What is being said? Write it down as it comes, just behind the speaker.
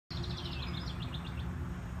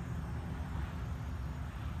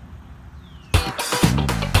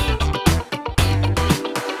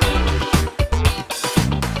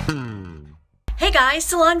guys,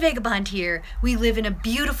 Salon Vagabond here. We live in a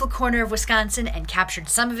beautiful corner of Wisconsin and captured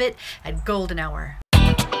some of it at golden hour.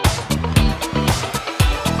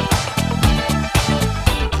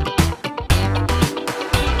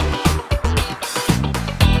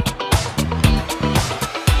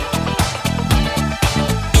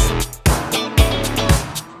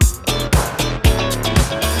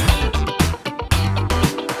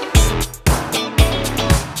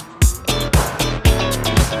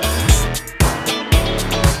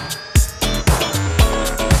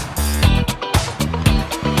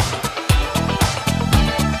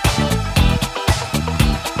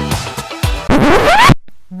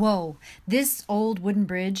 Whoa, this old wooden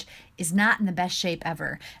bridge is not in the best shape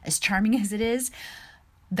ever. As charming as it is,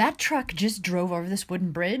 that truck just drove over this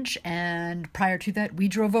wooden bridge, and prior to that, we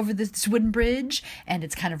drove over this wooden bridge, and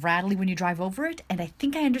it's kind of rattly when you drive over it, and I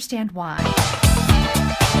think I understand why.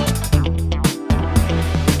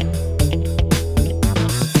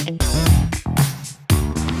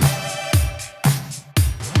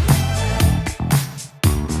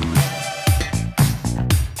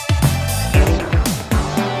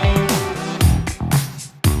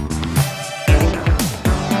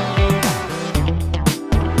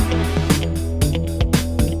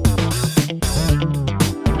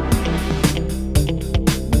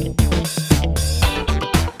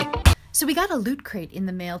 So we got a loot crate in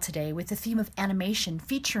the mail today with the theme of animation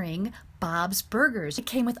featuring Bob's Burgers. It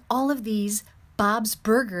came with all of these Bob's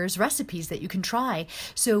Burgers recipes that you can try.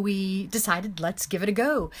 So we decided, let's give it a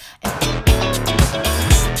go.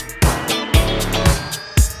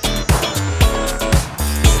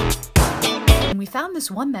 And we found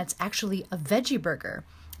this one that's actually a veggie burger.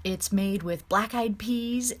 It's made with black-eyed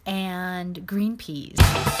peas and green peas.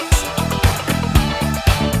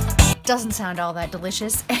 Doesn't sound all that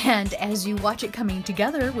delicious, and as you watch it coming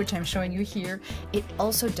together, which I'm showing you here, it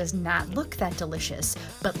also does not look that delicious.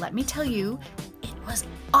 But let me tell you, it was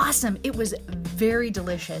awesome. It was very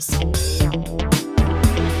delicious.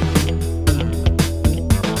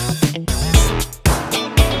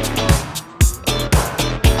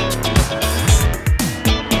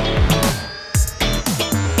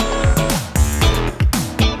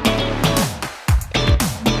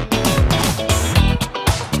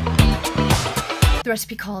 The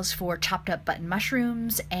recipe calls for chopped up button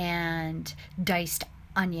mushrooms and diced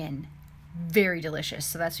onion. Very delicious.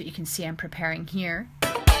 So that's what you can see I'm preparing here.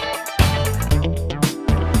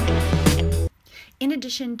 In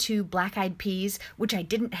addition to black-eyed peas, which I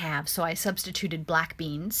didn't have, so I substituted black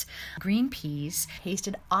beans, green peas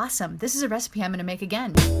tasted awesome. This is a recipe I'm going to make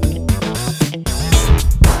again.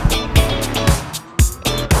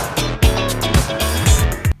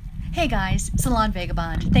 Hey guys, Salon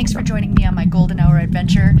Vagabond. Thanks for joining me on my golden hour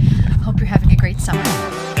adventure. Hope you're having a great summer.